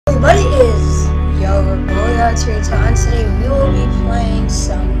What is yo, roblox retail, and today we will be playing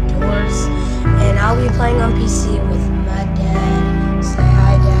some doors, and I'll be playing on PC with my dad. Say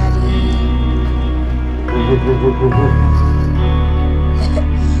hi, Daddy.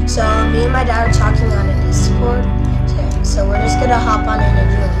 So me and my dad are talking on a Discord. So we're just gonna hop on in and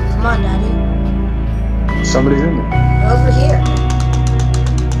do it. Come on, Daddy. Somebody's in there. Over here.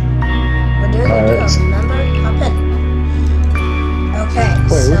 We're doing a deal, remember? Hop in. Okay,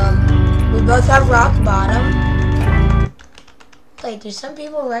 so we both have rock bottom. Wait, do some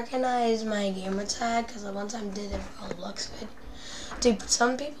people recognize my gamer tag? Because I one time did a roblox vid. Do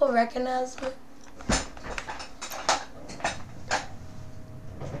some people recognize me?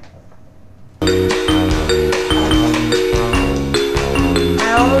 I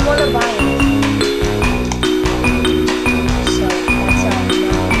don't want to buy it. So that's all.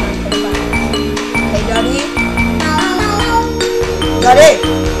 No, I'm not going to buy it. Hey, Daddy? Daddy!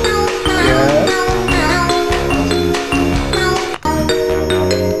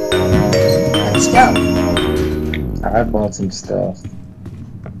 Let's go. I bought some stuff.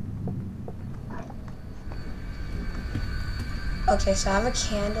 Okay, so I have a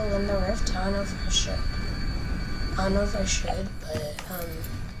candle in the rift. I don't know if I should. I don't know if I should, but,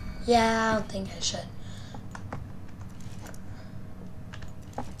 yeah, I don't think I should.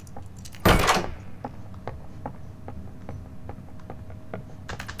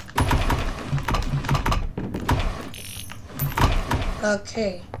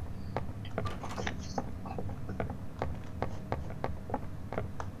 Okay.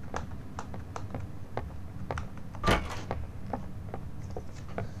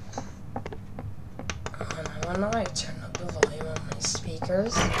 I wanna like turn up the volume on my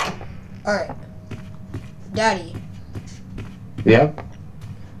speakers. Alright. Daddy. Yep.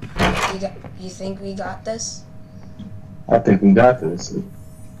 You think we got this? I think we got this.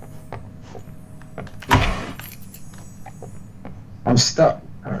 I'm stuck.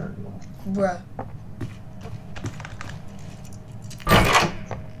 Bruh.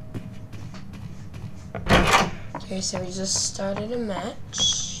 Okay, so we just started a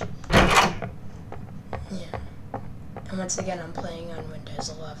match. Yeah. And once again, I'm playing on Windows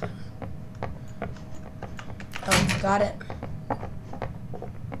 11. Oh, got it.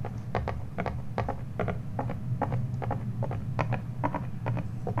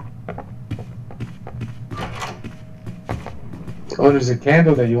 Oh, there's a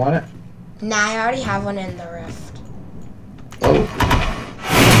candle there. You want it? Nah, I already have one in the rift. Oh.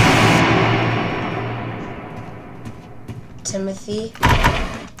 Timothy.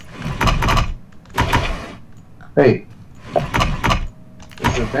 Hey.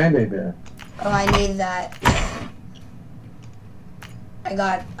 There's a band-aid there. Oh, I need that. I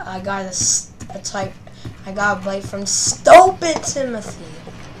got a bite from Stupid Timothy.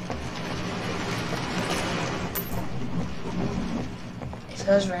 If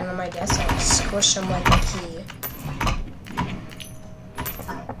it was random, I guess I would squish him like a key.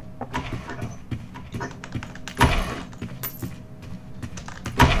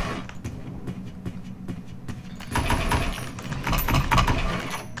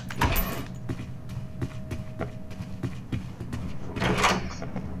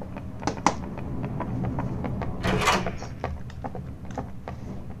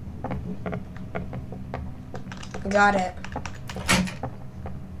 Got it.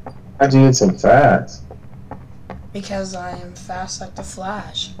 How'd you get so fast? Because I am fast like the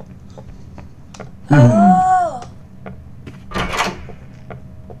Flash. Oh!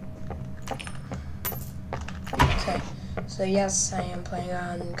 Okay, so yes, I am playing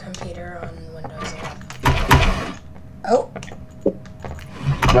on computer on Windows 11. Oh!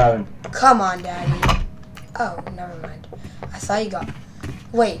 Robin. Come on, Daddy. Oh, never mind. I thought you got...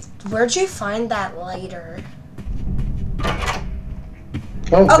 Wait, where'd you find that lighter?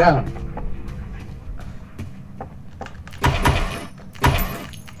 Oh, down.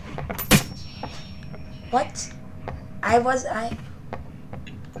 What?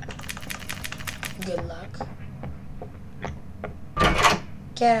 Good luck.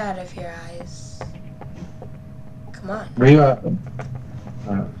 Get out of here, eyes. Come on. Where you at?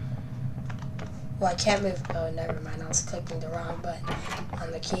 Well, I can't move. Oh, never mind. I was clicking the wrong button on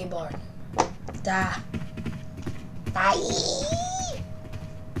the keyboard. Die. Die.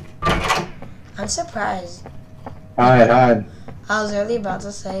 I'm surprised. Hide. I was really about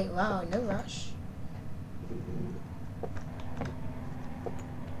to say, wow, no rush.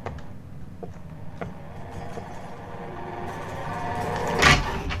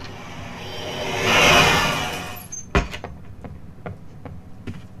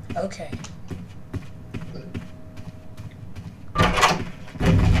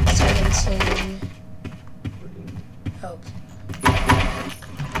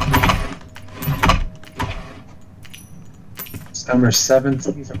 Number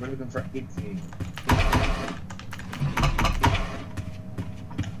 17, so we're looking for 18.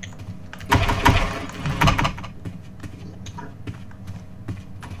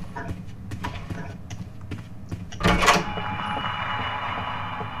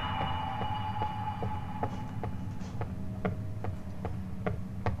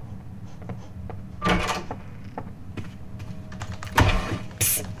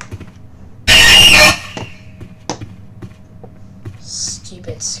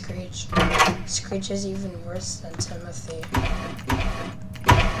 Stupid Screech. Screech is even worse than Timothy.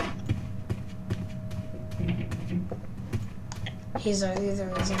 He's really the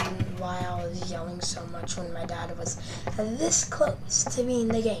reason why I was yelling so much when my dad was this close to being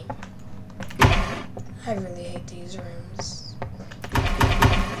the game. I really hate these rooms.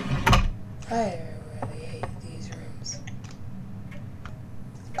 I really hate these rooms.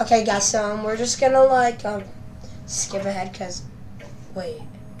 Okay guys, so we're just gonna like skip ahead because wait.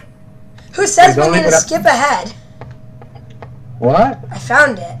 Who says we need to skip ahead? What? I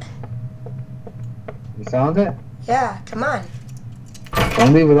found it. You found it? Yeah, come on.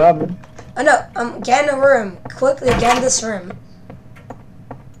 Don't leave it up. Oh no, get in a room. Quickly, get in this room.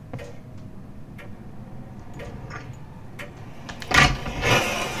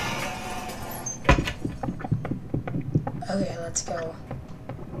 Okay, let's go.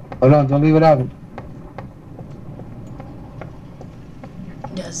 Hold on, don't leave it up.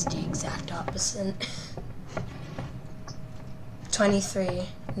 Does the exact opposite. 23.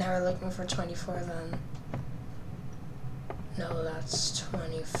 Now we're looking for 24 then. No, that's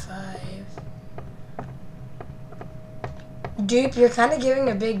 25. Dupe, you're kind of giving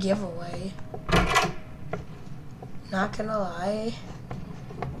a big giveaway. Not gonna lie.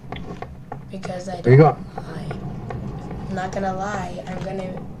 Because I don't lie. I'm not gonna lie.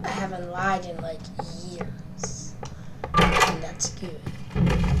 I haven't lied in like years. And that's good.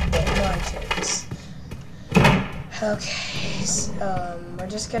 Okay, so we're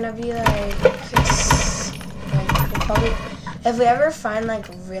just gonna be like, probably, if we ever find like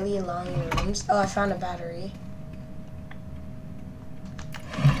really long rooms. Oh, I found a battery.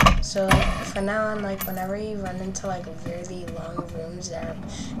 So like for now on, like whenever you run into like really long rooms there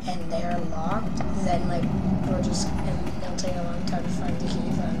and they're locked, then like we're just, and it'll take a long time to find the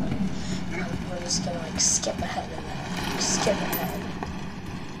key. Then like we're just gonna like skip ahead in that. Skip ahead.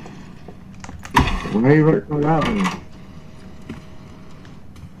 Why are you working on that one?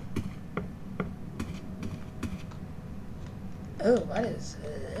 Oh, what is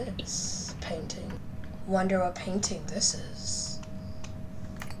this painting? Wonder what painting this is.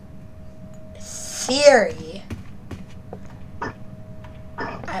 Theory.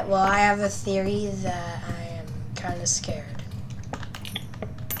 I have a theory that I am kind of scared.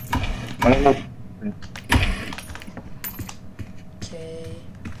 Okay.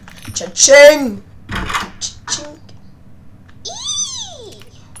 Cha-ching! Cha-ching! Eee!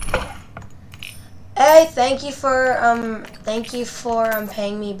 Hey, thank you for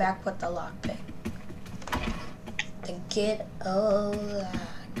paying me back with the lockpick. The good old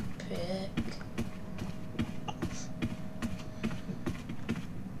lockpick.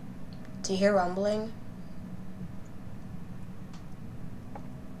 Do you hear rumbling?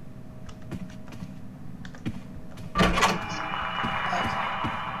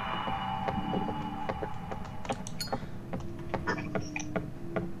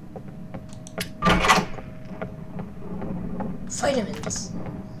 Vitamins.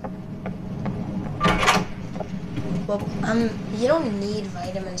 Well, you don't need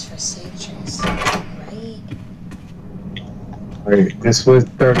vitamins for safe choice, right? Wait, this was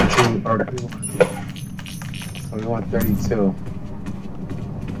 32, or so we want 32.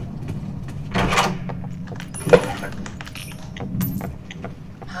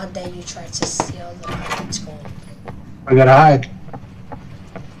 How dare you try to steal the pirate's gold? I gotta hide.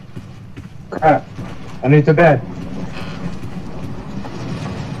 Crap. I need to bed.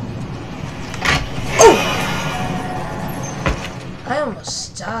 I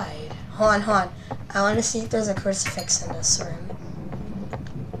almost died. Hold on. I want to see if there's a crucifix in this room.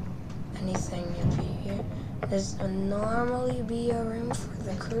 Anything you be here? There's normally be a room for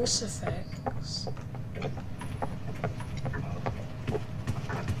the crucifix.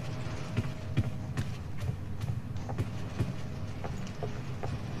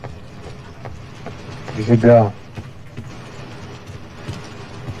 You should go.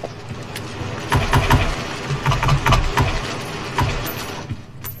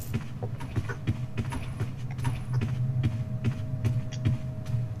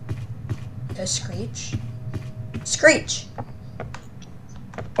 No Screech. Screech!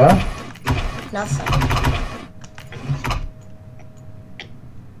 What? Nothing.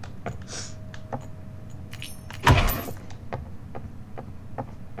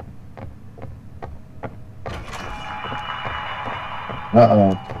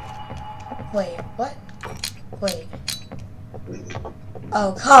 Uh-oh. Wait, what? Wait.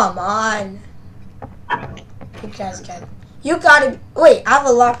 Oh, come on. You guys got it. You gotta. Wait, I have a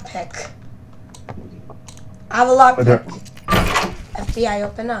lockpick. I have a lockpick. FBI,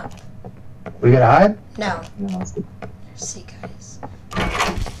 open up. We gotta hide? No. No. See, guys.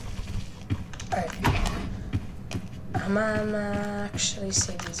 Alright. I'm gonna actually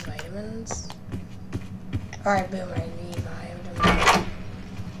save these vitamins. Alright, boom, I revived them.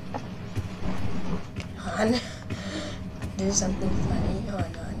 Hold on. Do something funny.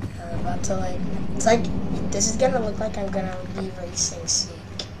 Hold on. I'm about to, like, it's like, this is gonna look like I'm gonna be racing Seek.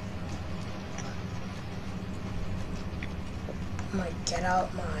 I'm gonna get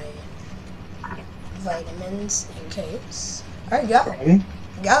out my vitamins in case. Alright, go. Ready?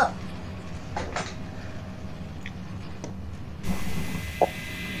 Go.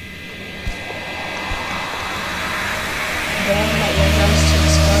 Damn, my eardrums too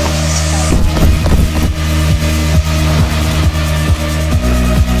exposed.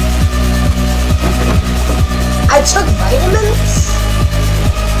 I took vitamins?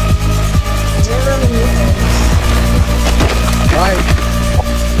 Didn't really need those. Right.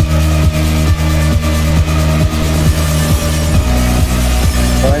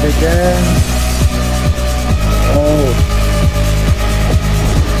 Fight again. Oh.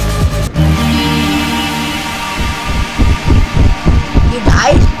 You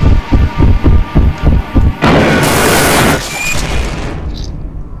died?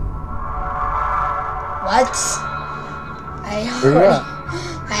 What?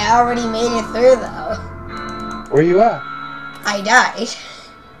 I already made it through though. Where you at? I died.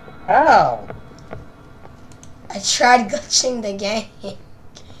 How? I tried glitching the game.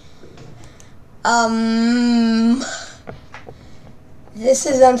 This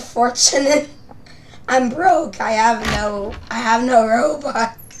is unfortunate. I'm broke. I have no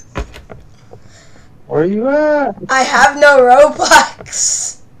Robux. Where you at? I have no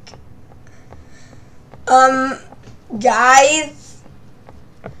Robux. Guys,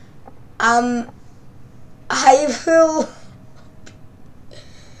 I'll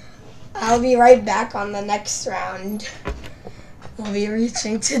be right back on the next round. We'll be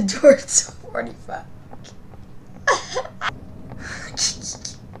reaching to door 45.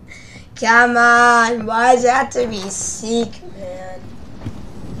 Come on, why does it have to be Seek, man?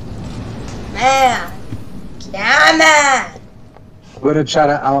 Man, come on. We're gonna try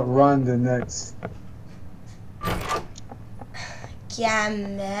to outrun the next.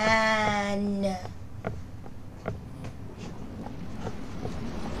 Come on.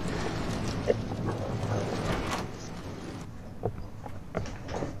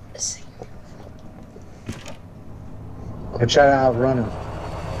 We're trying to outrun him.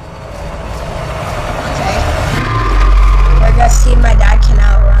 Okay. We're gonna see if my dad can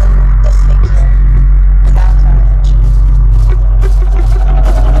outrun the figure without college.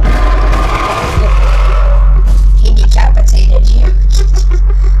 He decapitated you.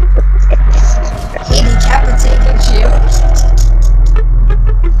 He decapitated you.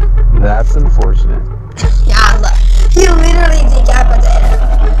 That's unfortunate. Yeah, look. He literally decapitated him.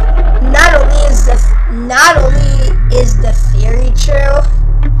 Not only is the theory true,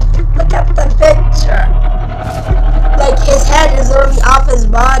 look at the picture. Like, his head is literally off his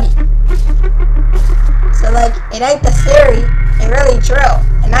body. So, like, it ain't the theory, it really true.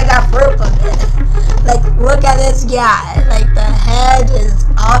 And I got proof of it. Like, look at this guy. Like, the head is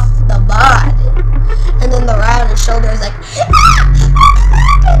off the body. And then the round and shoulder is like,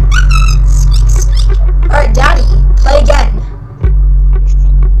 alright, Daddy, play again.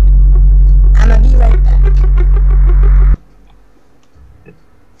 I'm gonna be right back.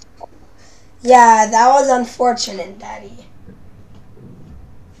 Yeah, that was unfortunate, Daddy.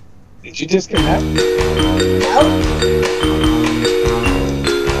 Did you disconnect? No.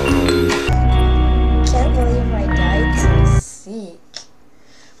 Can't believe I died to Seek.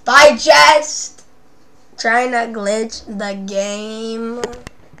 By just trying to glitch the game.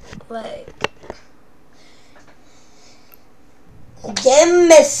 Like, give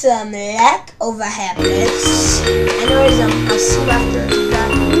me some luck over happiness. Anyways, I'll see you after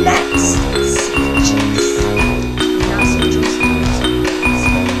the next sequence. Now sequence.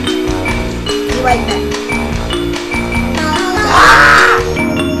 Be right back. Ah!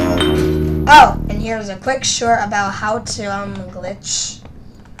 Oh, and here's a quick short about how to glitch.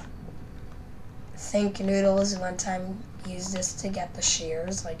 Think Noodles one time used this to get the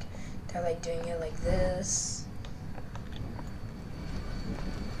shears. Like, they're like doing it like this.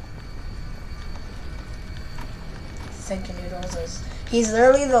 Noodles is, he's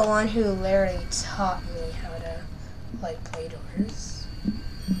literally the one who literally taught me how to like play doors.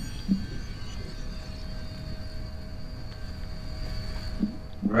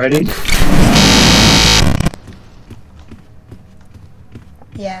 Ready?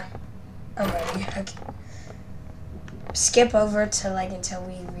 Yeah, I'm ready. Okay. Skip over to like until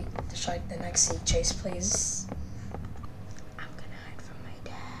we reach like the next sea chase, please. I'm gonna hide from my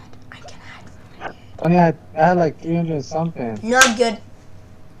dad. I'm gonna hide from my dad. Oh yeah, I had like 300 something. No, I'm good.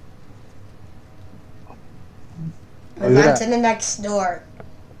 Move on to the next door.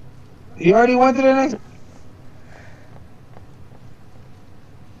 You already went to the next.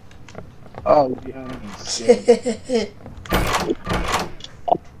 Oh, yeah.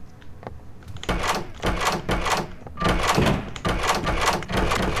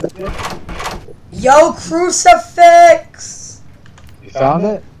 Yo, crucifix! You found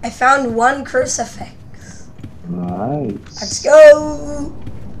it? I found one crucifix. Nice. Let's go!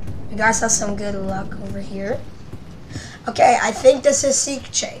 You guys have some good luck over here. Okay, I think this is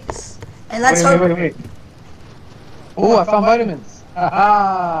Seek Chase. And let's hope. Wait. Oh, I found vitamins.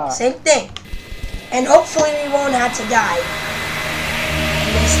 Haha. Same thing. And hopefully we won't have to die.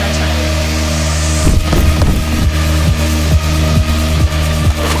 And waste our time.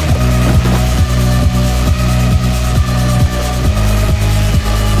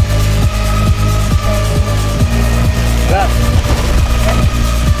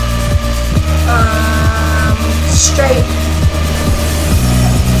 Straight.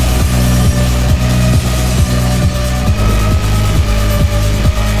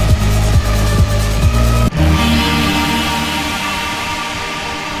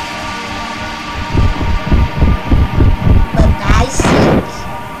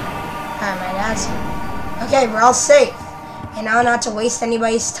 Okay, we're all safe. And now not to waste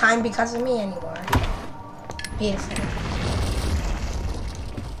anybody's time because of me anymore. Beautiful.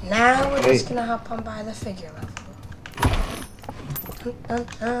 Now we're just gonna hop on by the figure level.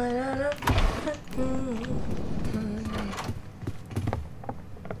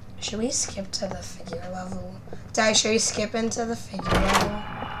 Should we skip to the figure level? Should we skip into the figure level?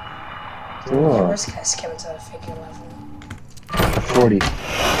 Sure. Yeah, we're just gonna skip into the figure level. 40.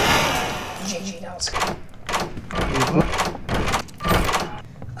 GG, that was good.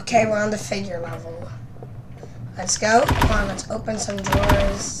 Okay, we're on the figure level. Let's go. Come on, let's open some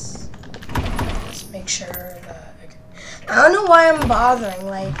drawers. Let's make sure that... I don't know why I'm bothering,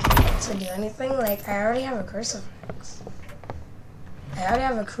 like, to do anything. Like, I already have a crucifix.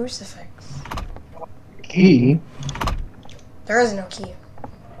 Key? There is no key.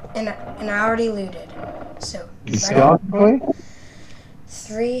 And I already looted. So, You still play?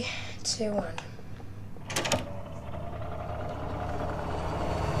 3, 2, 1.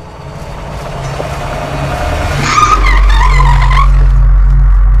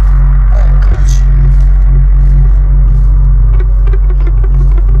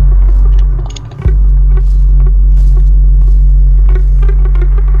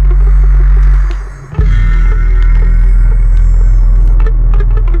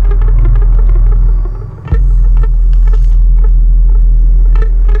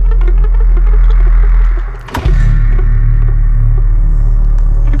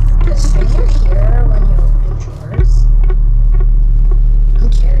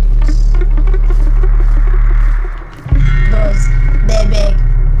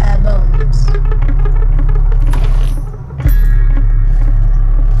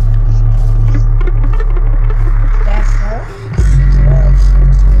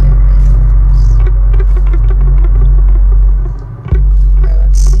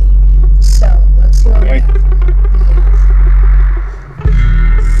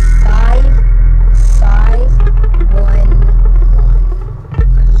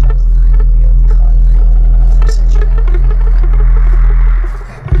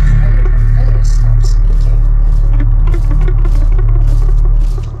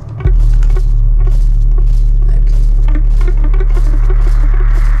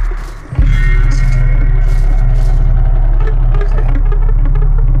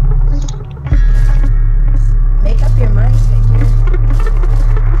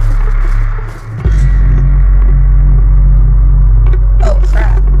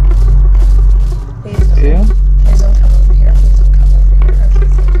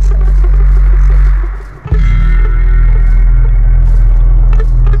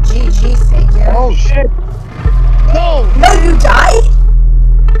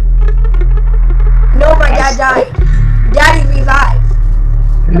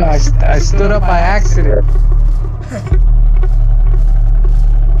 I stood up by accident.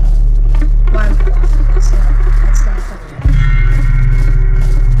 Why am I laughing? That's not funny.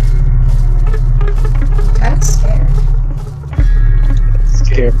 I'm kind of scared.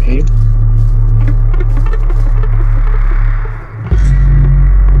 Scared me.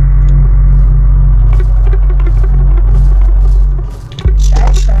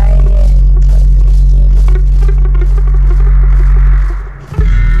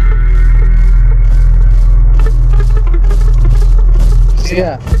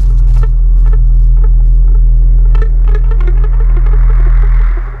 Yeah.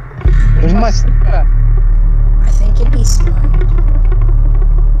 Where's my stick at? I think it'd be smart.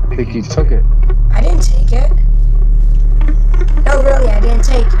 I think you took it. I didn't take it. No, really, I didn't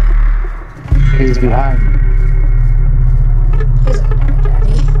take it. He's behind me. Please don't die,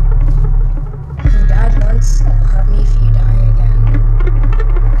 Daddy. You died once, it'll hurt me if you die again.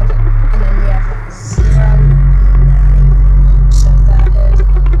 Okay, and then we have like 0, 9. So that is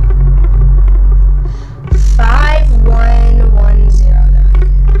 51109.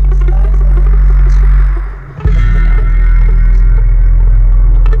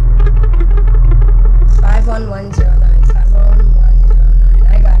 51109. 51109.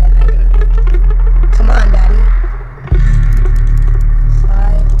 I got it. Come on, Daddy.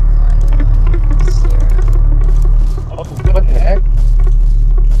 5110. Oh, what the heck?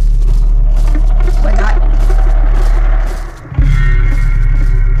 Oh my God.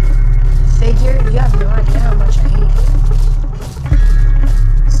 Figure, you have no idea how much I hate you.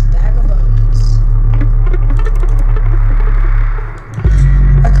 This bag of bones.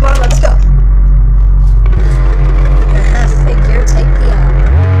 Oh, come on, let's go. Figure, take the L.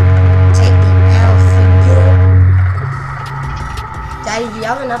 Take the L, figure. Daddy, do you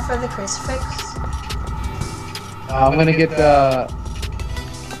have enough for the crucifix? I'm gonna get the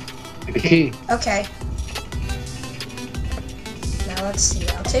key. Okay. Now let's see.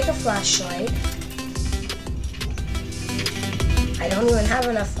 I'll take a flashlight. I don't even have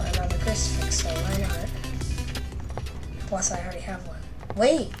enough for another crucifix, so why not? Plus, I already have one.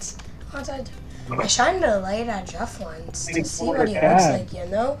 Wait! What did I do? I shined a light at Jeff once to see what he looks like, you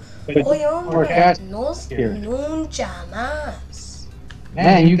know? Oye, hombre, nunca más.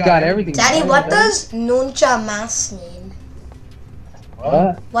 Man, you got everything. Daddy, what does nunca más mean?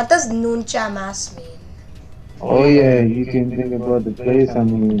 What? What does nunca más mean? Oh yeah, you can think about the place. I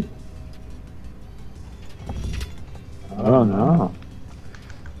mean, I don't know.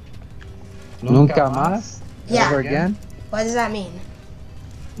 Nunca más? Yeah. Never again? What does that mean?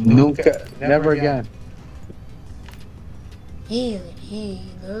 Nunca, never again. You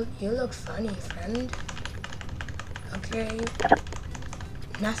look funny, friend. Okay.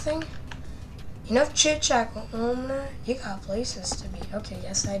 Nothing? Enough chit chat, hombre. You got places to be. Okay,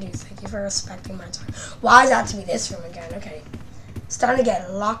 yes I do. Thank you for respecting my time. Why does that have to be this room again? Okay. It's time to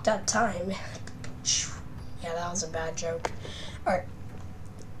get locked up time. Yeah, that was a bad joke. Alright.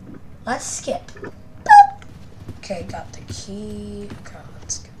 Let's skip. Boop. Okay, got the key. Okay,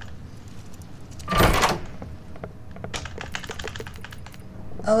 let's go.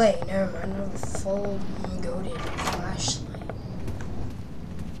 Oh wait, never mind. I have a full goated flashlight.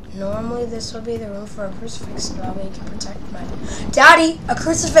 Normally this would be the room for a crucifix, so that way you can protect my... Daddy! A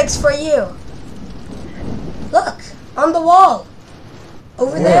crucifix for you! Look! On the wall!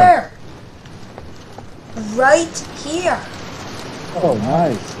 Over there! Right here! Oh,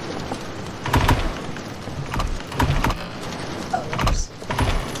 nice. Oh, whoops.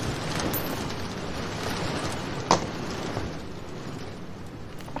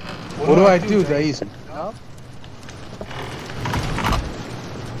 What do I do, Dais? No?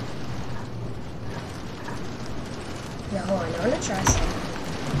 No, hold on, I want to try something.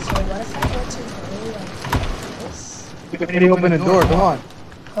 So what if I go to go like this? Can you open the door? Come on.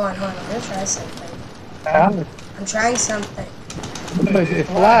 Hold on, I'm going to try something. Huh? I'm trying something. It's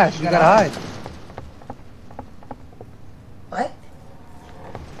flash. You gotta hide. What?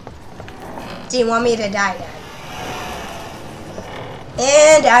 Do you want me to die, Dad?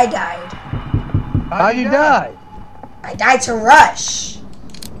 And I died. How'd you die? I died to Rush.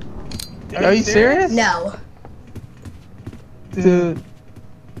 Are you serious? No. Dude.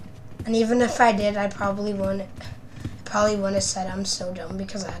 And even if I did, I probably wouldn't have said I'm so dumb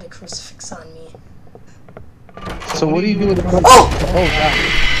because I had a crucifix on me. So what do you do with the Oh! Oh, God.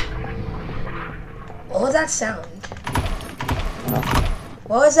 What was that sound?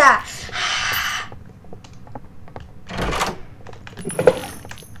 What was that?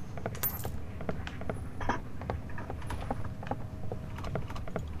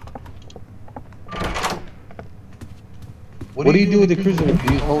 What do you do with the crucifix?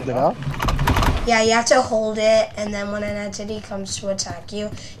 Do you hold it up? Yeah, you have to hold it, and then when an entity comes to attack you,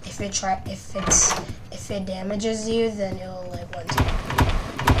 if it damages you, then it'll like one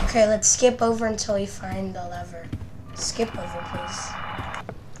time. Okay, let's skip over until we find the lever. Skip over, please.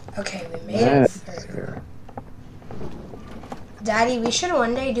 Okay, we made it through. Daddy, we should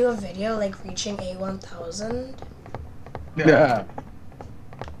one day do a video like reaching A1000. Yeah.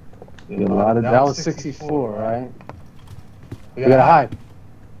 A lot of that was 64, right? We gotta hide.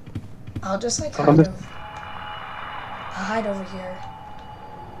 I'll just like hide over. I'll hide over here.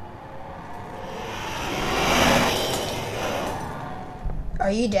 Are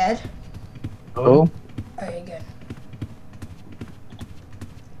you dead? Oh? Are you good?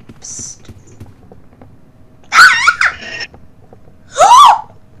 Psst.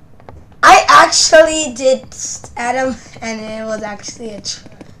 I actually did Adam, and it was actually a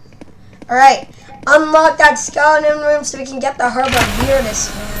try. Alright, unlock that skeleton room so we can get the herb of weirdness,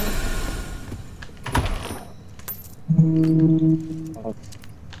 man.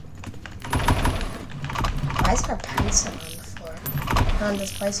 Why is there a pencil on the floor?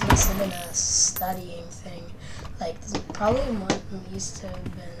 This place must have been a studying thing. Like, this probably used to have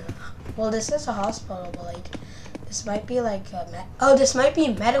been well, this is a hospital, but like, this might be like this might be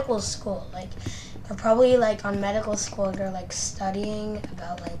medical school. Like, they're probably like on medical school, they're like studying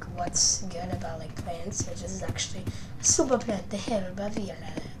about like what's good about like plants, which is actually a super plant, the herb of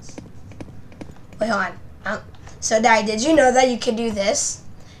weirdness. Wait, hold on. So, Daddy, did you know that you can do this?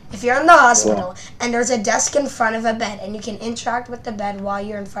 If you're in the hospital and there's a desk in front of a bed and you can interact with the bed while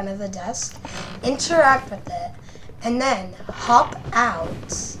you're in front of the desk, interact with it, and then hop out,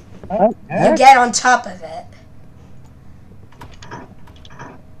 you get on top of it.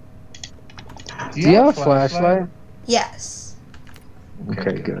 Do you have a flashlight? Yes.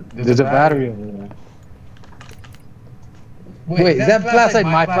 Okay, good. There's a battery over there. Wait, is that flashlight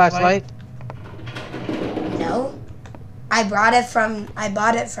my flashlight? No. I bought it from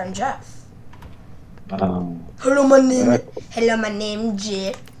Jeff. Hello, my name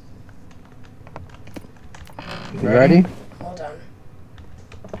Jeff. You ready? Hold on.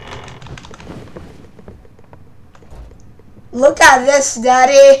 Look at this,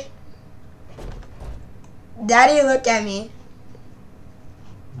 Daddy. Daddy, look at me.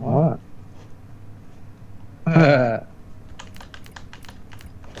 What?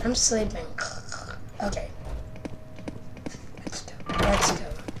 I'm sleeping. Okay. Let's go.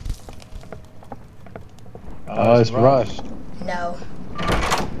 Oh, it's rushed. No.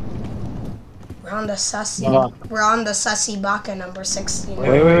 We're on the Sussy Baka number 16.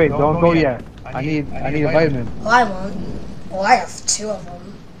 Wait, don't go yet. I need a vitamin. Oh, I won't. Oh, I have 2 of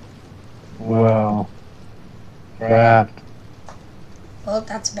them. Well, crap. Well,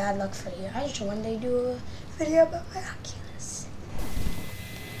 that's bad luck for you. I should one day do a video about my Oculus.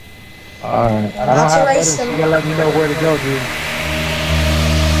 Alright. I don't have vitamins. You gotta let me know where to go, dude.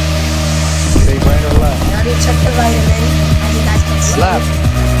 Stay right or left? I already took the vitamin. As you guys can see. Left.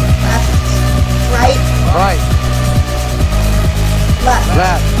 Left. Right. Right. Left.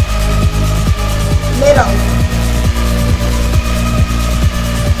 Left. Middle.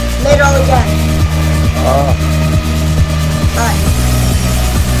 Middle again. Right.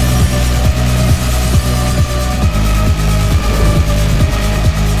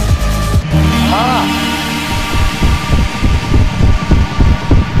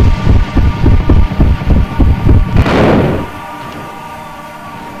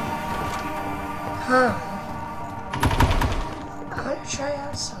 Huh. I want to try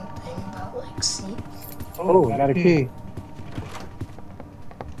out something about like sleep. Oh, got a key.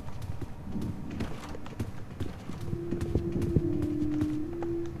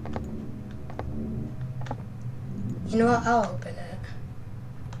 You know what? I'll open it.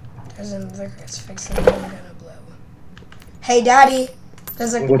 There's another crucifix that I'm gonna blow. Hey, Daddy.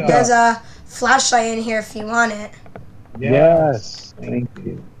 There's a flashlight in here if you want it. Yes. Thank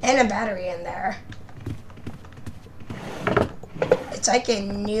you. And a battery in there. It's like it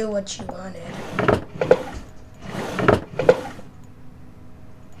knew what you wanted.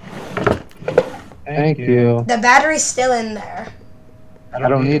 Thank you. The battery's still in there. I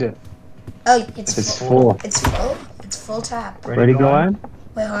don't need it. Oh, it's full. It's full? It's full tap. Ready to go in?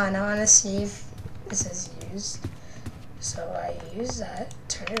 Wait, hold on. I want to see if this is used. So I use that,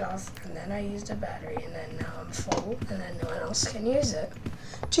 turn it off, and then I use the battery, and then now I'm full, and then no one else can use it.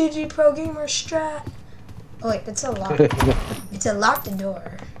 GG Pro Gamer Strat. Oh wait, it's a lock. It's a locked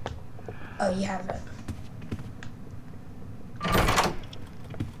door. Oh, you have it.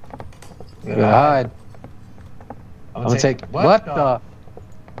 Good hide. I'm gonna take what the?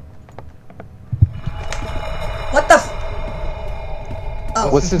 What the? Oh.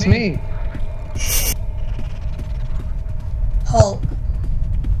 What's this mean? Hold.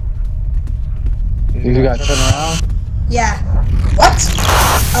 You gotta turn around. Yeah. What?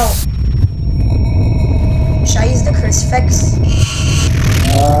 Oh. Should I use the crucifix?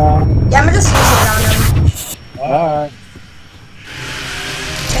 Yeah, I'm gonna just use it on him. Alright.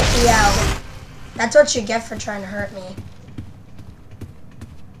 Check me out. That's what you get for trying to hurt me.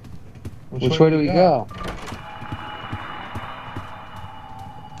 Which way do we go?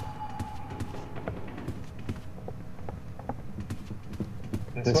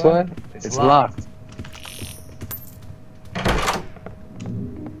 This way? It's locked.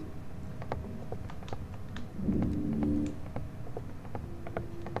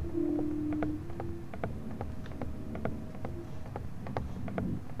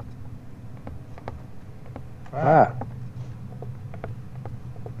 Ah.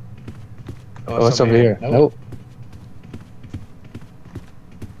 Oh, it's over here. Nope.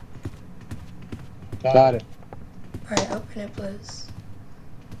 Got it. Alright, open it, please.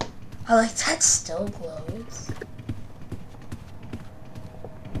 I like that still glows.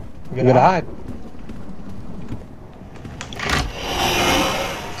 You gotta hide.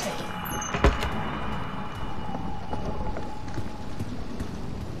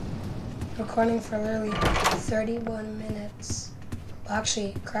 Recording for literally 31 minutes. Well,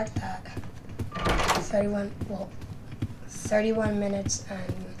 actually, correct that. 31 minutes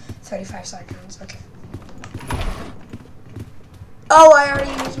and 35 seconds. Okay. Oh, I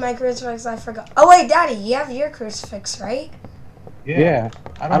already used my crucifix. I forgot. Oh, wait, Daddy, you have your crucifix, right? Yeah.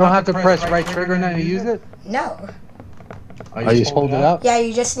 I don't have to press right trigger and then you use it? No. Oh, you just hold it up? Yeah,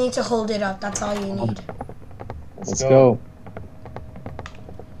 you just need to hold it up. That's all you need. Let's go.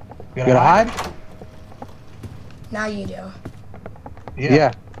 You gotta hide? Now you do.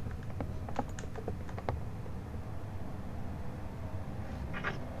 Yeah.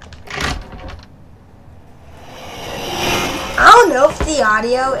 I don't know if the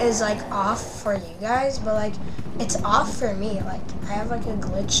audio is like off for you guys, but like it's off for me. Like I have like a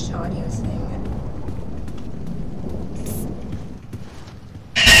glitched audio thing.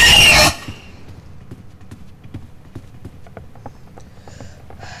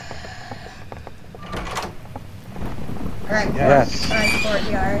 Alright, Yes. alright,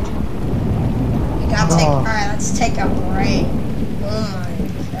 courtyard. You gotta take, alright, let's take a break. Oh my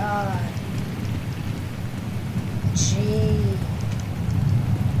god. Jeez.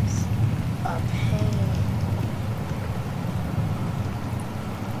 A pain.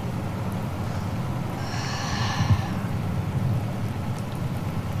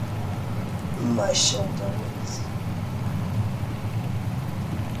 My shoulders.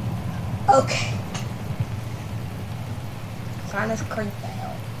 Okay. Kind of creeped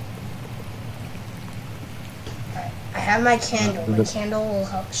out. Alright, I have my candle. My candle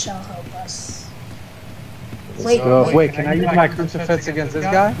shall help us. Wait, Wait, can I use my crucifix against this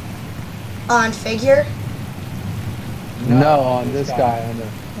guy? On figure? No, on this guy. On the...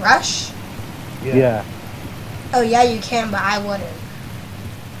 Rush? Yeah. Oh yeah, you can, but I wouldn't.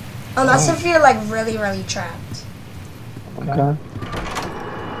 Unless if you're like really, really trapped. Okay.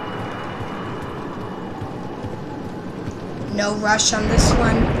 No rush on this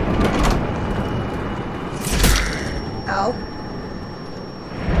one. Oh.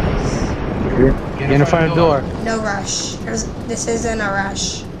 Get in front of the door. No rush. This isn't a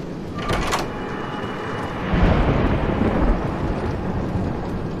rush.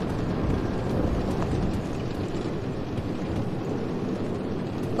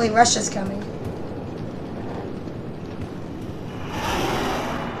 Wait, rush is coming.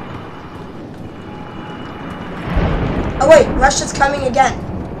 Oh wait, rush is coming again.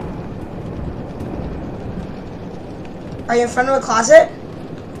 Are you in front of a closet?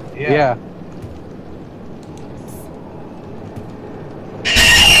 Yeah.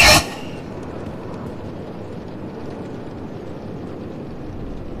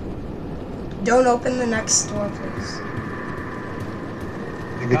 Don't open the next door, please.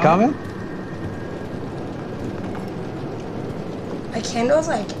 Is he coming? My candle's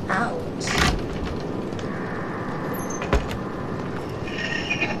like out.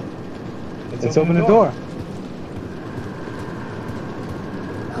 Let's open the door.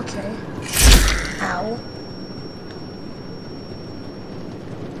 Okay. Ow.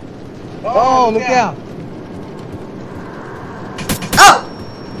 Oh, look out. Oh!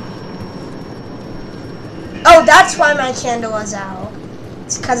 Oh, that's why my candle was out.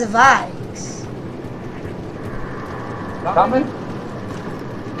 It's because of Ike's. Coming?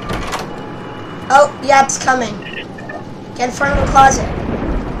 Oh, yeah, it's coming. Get in front of the closet.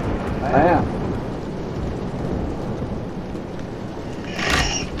 I am.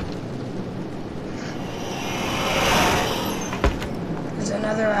 There's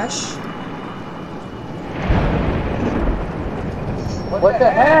another rush. What the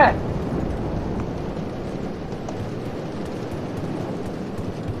heck?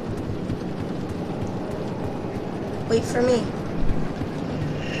 Wait for me.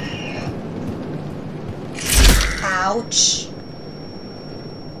 Ouch.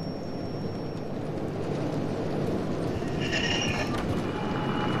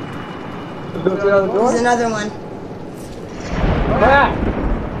 Go to the other door? There's another one. Ah!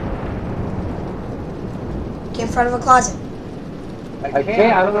 Get in front of a closet. I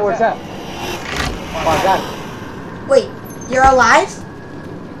can't. I don't know where it's at. Oh, I got it. Wait, you're alive?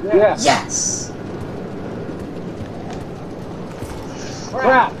 Yeah. Yes.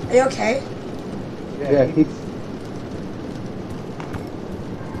 Crap. Are you okay? Yeah, keep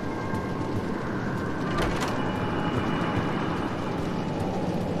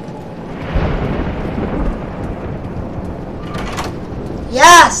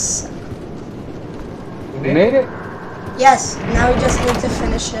made it? Yes, now we just need to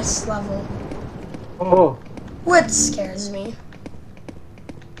finish this level. Oh. Which scares me.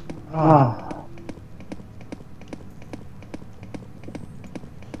 Ah.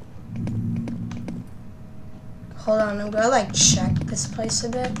 Hold on, I'm gonna like check this place a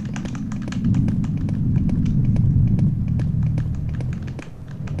bit.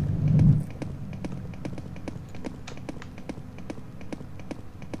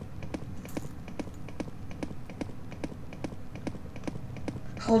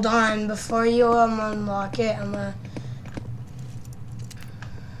 Hold on, before you unlock it, I'm gonna...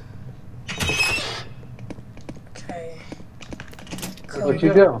 Okay. What'd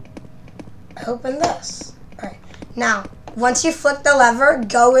you do? Open this. Alright. Now, once you flip the lever,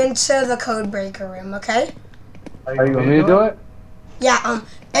 go into the code breaker room, okay? Are you going me to do it? Yeah,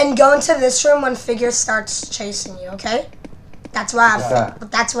 and go into this room when Figure starts chasing you, okay? That's what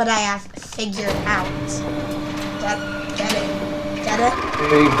that's what I have figured out. Get it? Get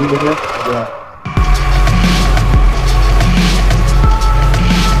it? Yeah.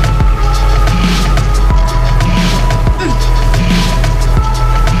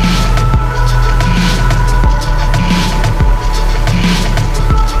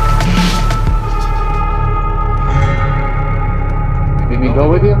 Did we go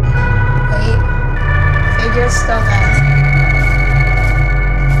with you? Wait. Figure's still there.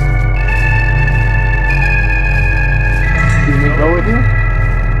 Did we go with you?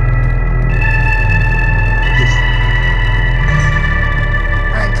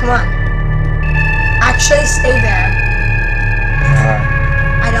 Alright, come on. Actually, stay there.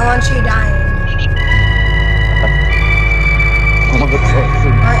 I don't want you dying.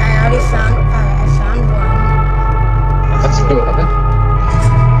 Alright, I already found... Alright, I found one. Let's go with it.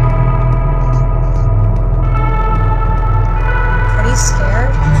 Pretty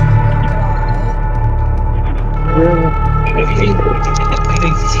scared. Not gonna lie.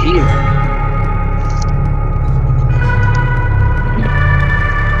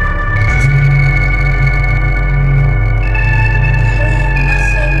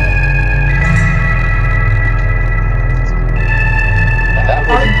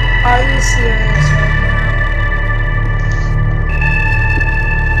 Are you serious right now?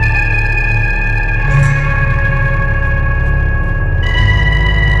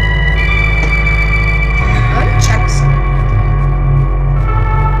 I'm gonna check something.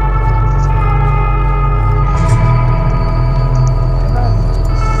 What about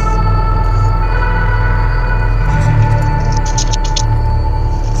this?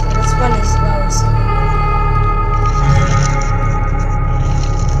 So this one is low, so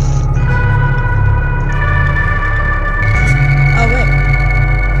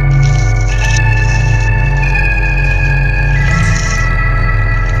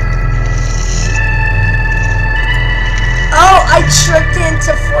I tricked it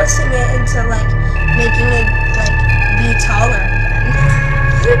into forcing it into like making it like be taller again.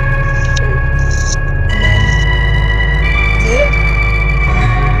 And then did it?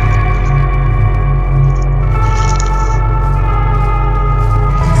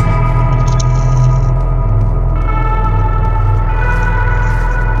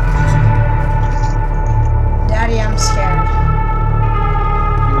 Daddy, I'm scared.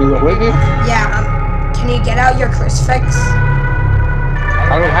 You go with me? Yeah, can you get out your crucifix?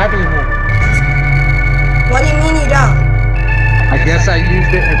 I don't have any more. What do you mean you don't? I guess I used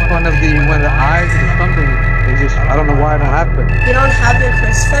it in front of one of the eyes or something. I don't know why I don't have it. You don't have your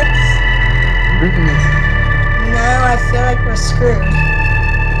crucifix? Mm-mm. No, I feel like we're screwed.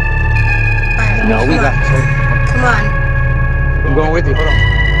 Alright, No, we got it. Come on. I'm going with you. Hold on.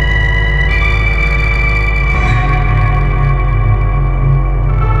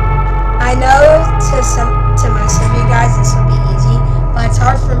 I know to most of you guys this will be easy, but it's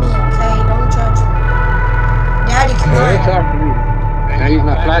hard for me, okay? Don't judge me. Daddy, come on. It's hard for me. Can I use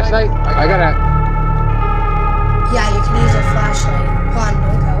my flashlight? I gotta... Yeah, you can use a flashlight. Hold on,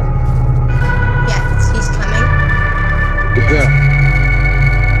 don't go. Yeah, he's coming. Yeah.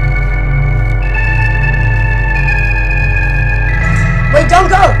 Wait, don't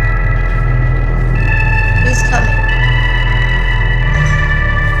go! He's coming.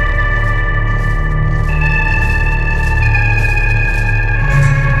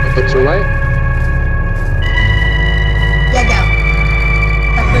 It's your light? Yeah, go.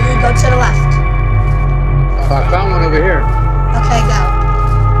 Like, go to the left. Oh, I found one over here. Okay, go.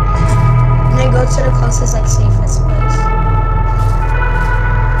 And then go to the closest, like, safest place.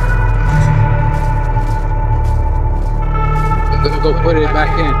 I'm gonna go put it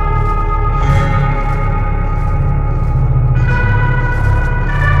back in.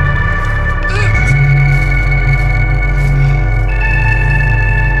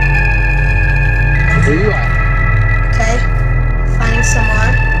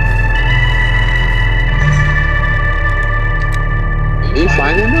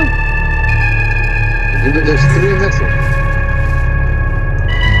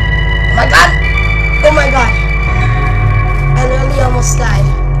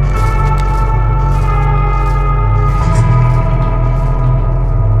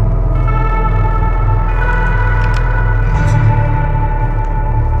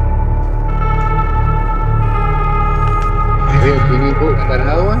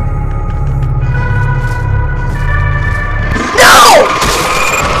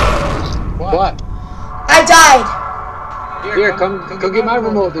 died. Here, come get my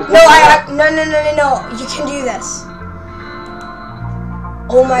remote. No, no. You can do this.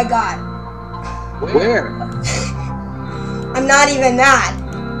 Oh my god. Where? I'm not even mad.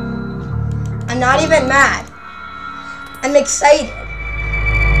 I'm not even mad. I'm excited.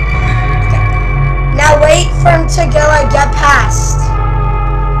 Okay. Now wait for him to get past.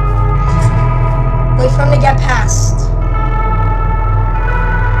 Wait for him to get past.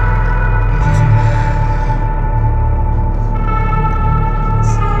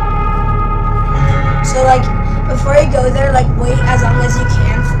 So like, before you go there, like wait as long as you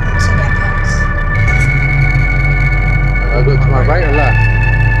can for him to get past. I'll go to my right or left?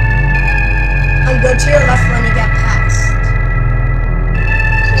 And go to your left when you get past.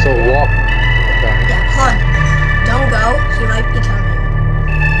 So walk. Okay. Yeah, hold on. Don't go. He might be coming.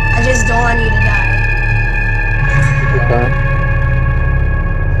 I just don't want you to die. Okay.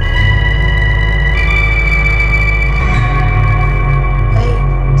 Wait.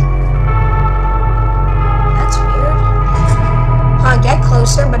 That's weird. Hold on, get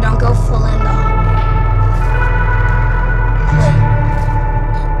closer, but don't go full in the hallway.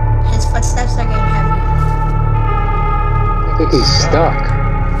 Wait. His footsteps are getting heavy. I think he's stuck.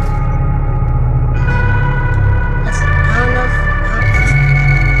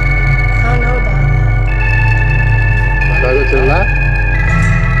 I don't know about that. Do I go to the left?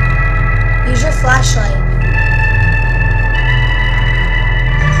 Use your flashlight.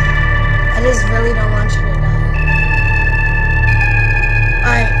 I just really don't want you to die.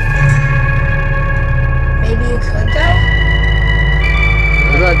 Alright. Maybe you could go?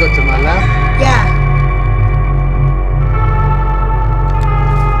 Do I go to my left? Yeah.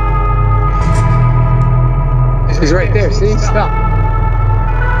 He's right there, see? Stop.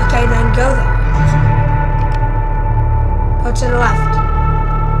 Okay, then go there. Go to the left.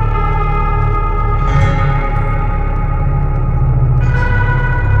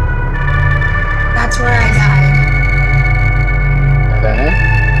 That's where I died. Okay.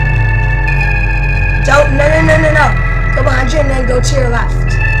 Don't, no. Go behind you and then go to your left.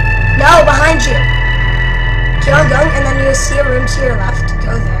 No, behind you. Keep on going and then you'll see a room to your left.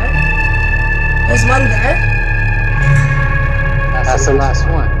 Go there. There's one there. That's the last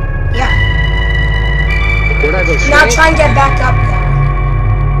one. Yeah. Where'd I go straight? Now try and get back up there.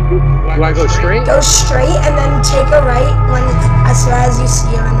 Do I go straight? Go straight and then take a right when as soon as you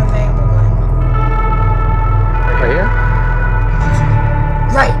see an available one. Right here?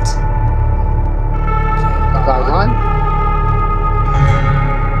 Right. Do I run?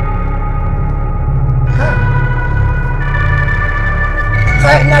 Huh.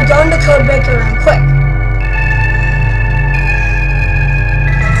 Alright, now go in the code breaker room, quick.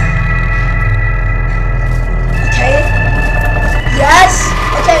 Okay. Yes.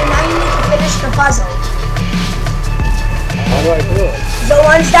 Okay, now you need to finish the puzzle. How do I do it? The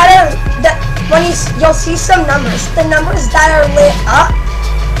ones that are you'll see some numbers. The numbers that are lit up.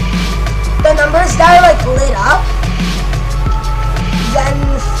 The numbers that are like lit up. Then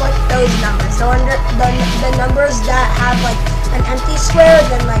flip those numbers. The numbers that have like an empty square,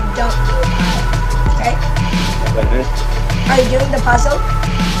 then like don't do that. Okay? Okay. Are you doing the puzzle?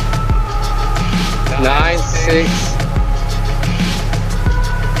 9, 6.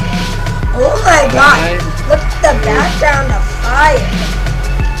 Oh my god. Nine. Look at the background of fire.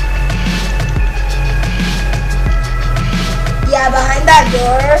 Yeah, behind that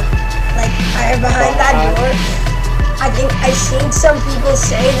door, like behind that door, I think I've seen some people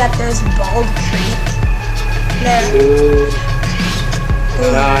say that there's Bald Creek there. 2,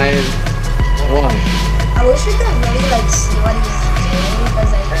 9, 1. I wish we could really like see what he's doing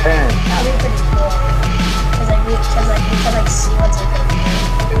because like 10. that'd be pretty cool. Because like we could like see what's like over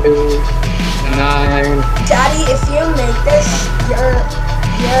here. 2, 9. Daddy, if you make this, you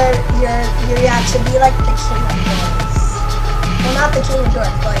have to be like the king of dwarves. Well, not the king of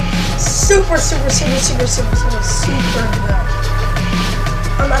dwarves, but like super good.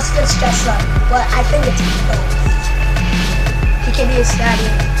 Unless it's just like, but I think it's both. You can be a daddy.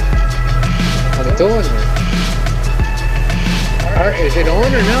 I'm doing it. Alright, is it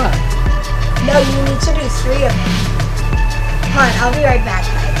on or not? No, you need to do 3 of them. Hold on, I'll be right back,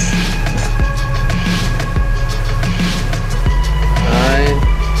 guys. 9.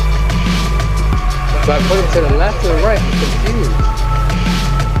 If I put it to the left or the right, I'm confused.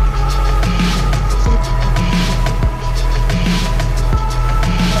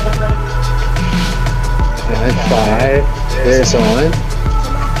 And 5. There's on.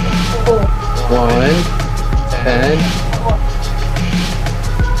 1. 10.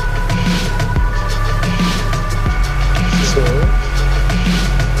 2.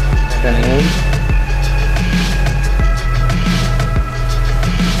 10.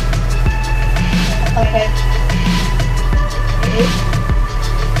 5,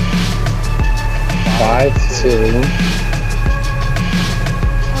 2.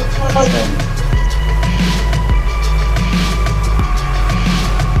 I'm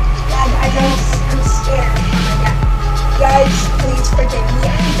scared. Guys, please forgive me. I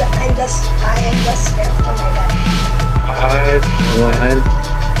am just scared for my dad. 5, 1,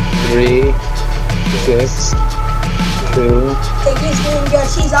 3, 6, 2. He's doing good.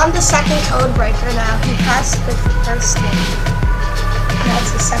 He's on the second code breaker now. He passed the first one.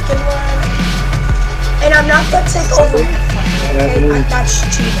 That's the second one. And I'm not gonna take over. Okay, that's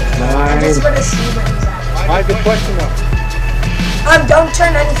cheating. I'm just gonna see where he's at. Why the question mark? Don't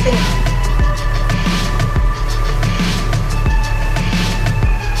turn anything on.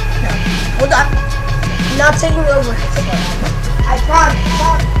 No, hold on. I'm not taking over. I promise.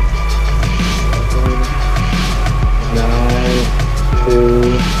 9,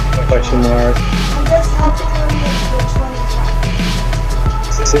 2, question mark. I'm just helping him with which one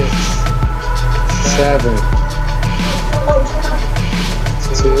is 6, 7,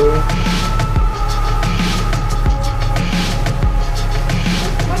 2.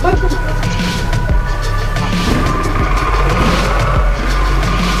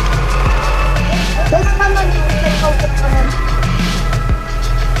 This time I'm going to take over for him.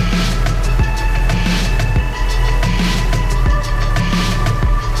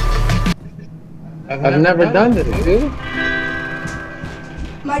 I've never done this, dude.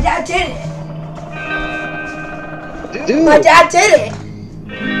 My dad did it. Dude. My dad did it.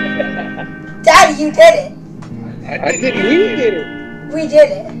 Daddy, you did it. I did. We did it. We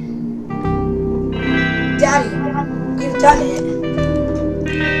did it. Daddy, you've done it.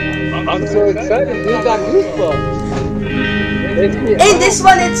 I'm so excited. Dude, got goosebumps. Hey, this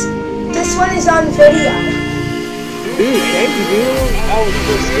one is on video. Dude, thank you, dude. I was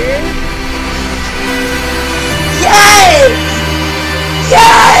so scared. Yes!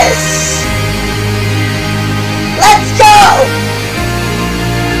 Yes! Let's go!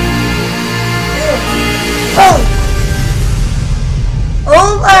 Boom!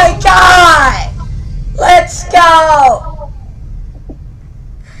 Oh my god! Let's go!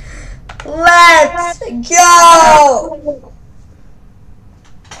 Let's go!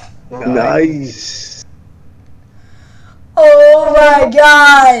 Nice. Oh my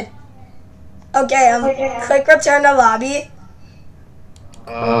god! Okay, click return to lobby.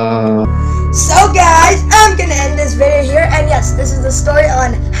 So guys, I'm gonna end this video here, and yes, this is the story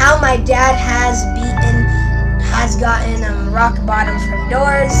on how my dad has gotten rock bottom from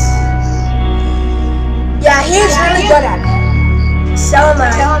doors. Yeah, he's really good at it. So am I.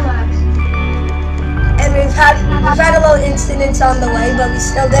 And we've had a little incidents on the way, but we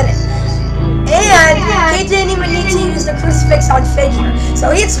still did it. And he didn't even need to use the crucifix on figure,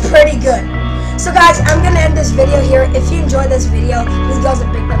 so he's pretty good. So guys, I'm gonna end this video here. If you enjoyed this video, please give us a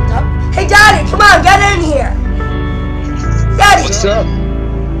big thumbs up. Hey Daddy, come on, get in here. Daddy. What's up?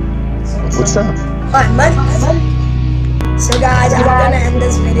 What's up? Hi, So guys, I'm gonna end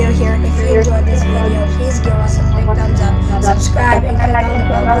this video here. If you enjoyed this video, please give us a big thumbs up, subscribe, and click on the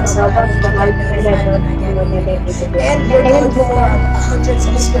bell button so that you can get notified when I get new videos. And we're going for 100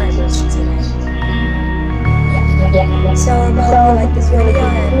 subscribers today. Yeah. So I hope you like this video.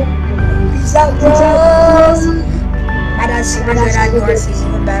 Peace out, bros! And I'm super good at yours. He's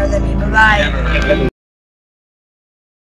even better than me. Bye-bye.